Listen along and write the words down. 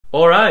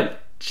Alright,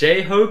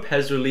 J-Hope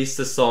has released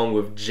a song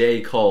with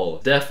J.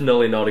 Cole.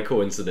 Definitely not a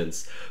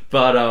coincidence.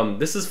 But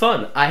this is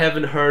fun. I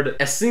haven't heard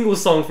a single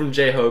song from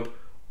J-Hope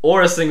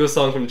or a single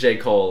song from J.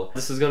 Cole.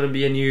 This is gonna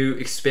be a new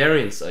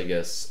experience, I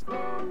guess.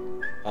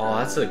 Oh,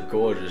 that's a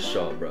gorgeous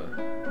shot, bro.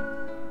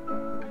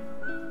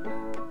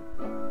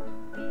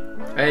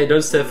 Hey,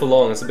 don't stare for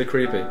long, it's a bit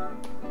creepy.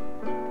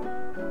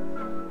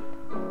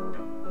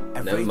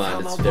 Never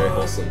mind, it's very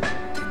wholesome.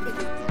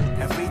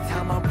 Every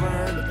time I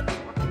burn,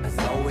 it's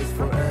always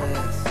for us.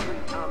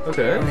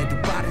 Okay.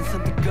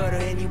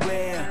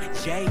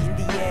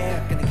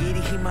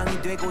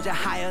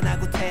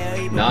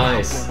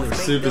 Nice.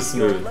 Super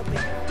smooth.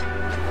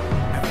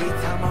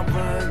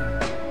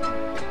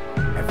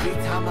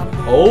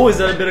 Oh, is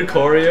that a bit of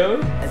choreo?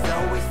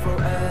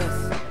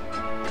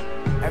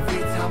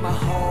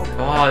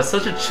 Oh, it's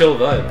such a chill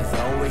vibe.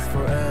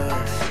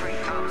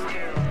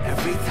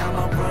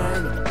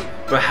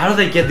 Bro, how do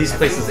they get these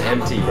places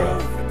empty, bro?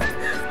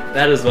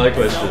 That is my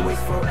question.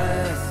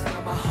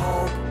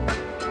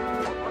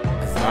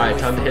 Alright,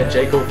 time to hear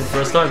J. Cole for the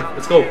first time.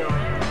 Let's go.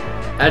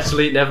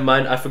 Actually, never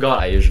mind. I forgot.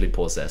 I usually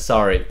pause there.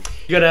 Sorry.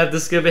 You're gonna have to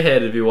skip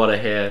ahead if you want to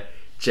hear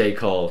J.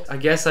 Cole. I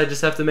guess I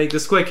just have to make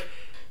this quick.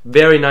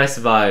 Very nice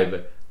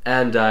vibe.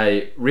 And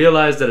I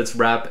realized that it's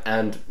rap,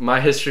 and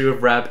my history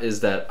with rap is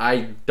that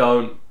I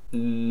don't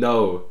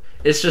know.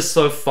 It's just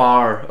so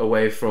far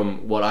away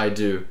from what I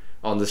do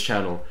on this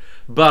channel.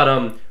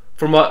 But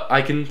from what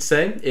I can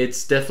say,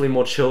 it's definitely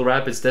more chill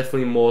rap. It's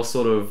definitely more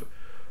sort of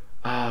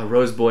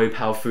Rose Boy,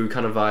 Pow Fu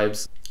kind of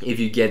vibes. If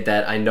you get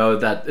that, I know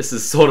that this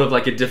is sort of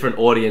like a different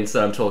audience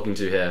that I'm talking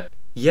to here.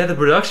 Yeah, the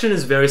production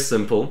is very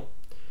simple.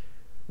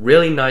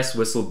 Really nice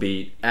whistle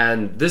beat.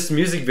 And this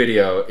music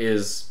video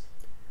is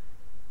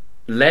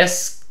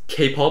less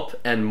K-pop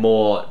and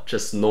more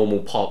just normal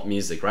pop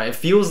music, right? It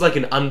feels like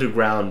an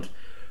underground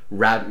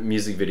rap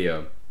music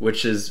video,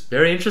 which is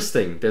very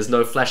interesting. There's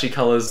no flashy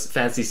colors,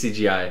 fancy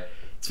CGI.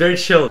 It's very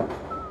chill.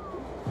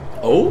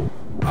 Oh?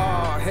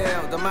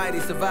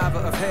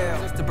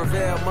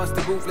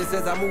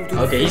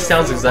 Okay, he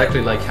sounds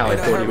exactly like how I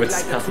thought he would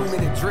sound.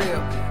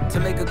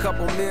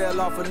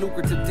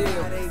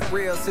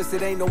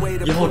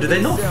 Yo, did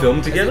they not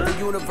film together?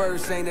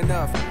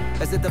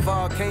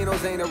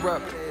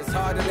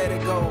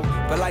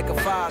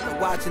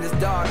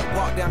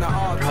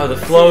 Bro, the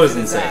flow is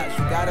insane.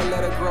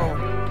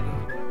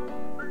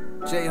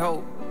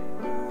 J-Hope,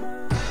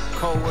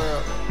 Cold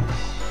World.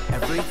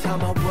 Every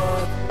time I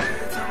work,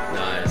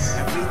 nice.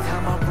 Every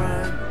time I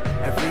run,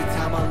 every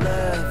time I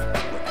love,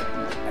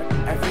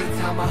 every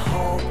time I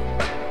hope,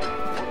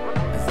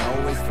 it's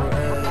always for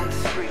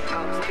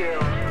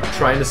us.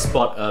 Trying to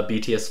spot a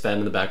BTS fan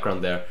in the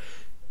background there.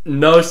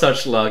 No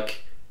such luck.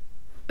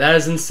 That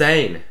is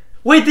insane.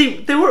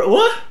 Wait, they were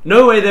what?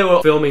 No way they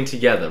were filming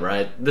together,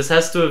 right? This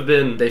has to have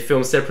been they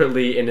filmed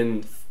separately and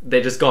then they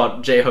just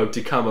got J-Hope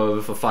to come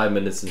over for 5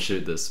 minutes and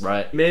shoot this,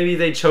 right? Maybe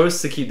they chose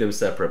to keep them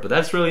separate, but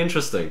that's really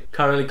interesting.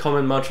 Can't really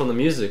comment much on the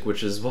music,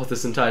 which is what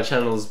this entire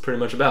channel is pretty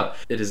much about.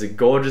 It is a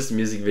gorgeous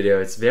music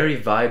video. It's very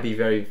vibey,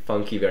 very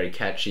funky, very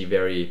catchy,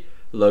 very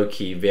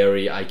low-key,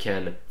 very I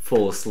can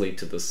fall asleep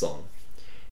to this song.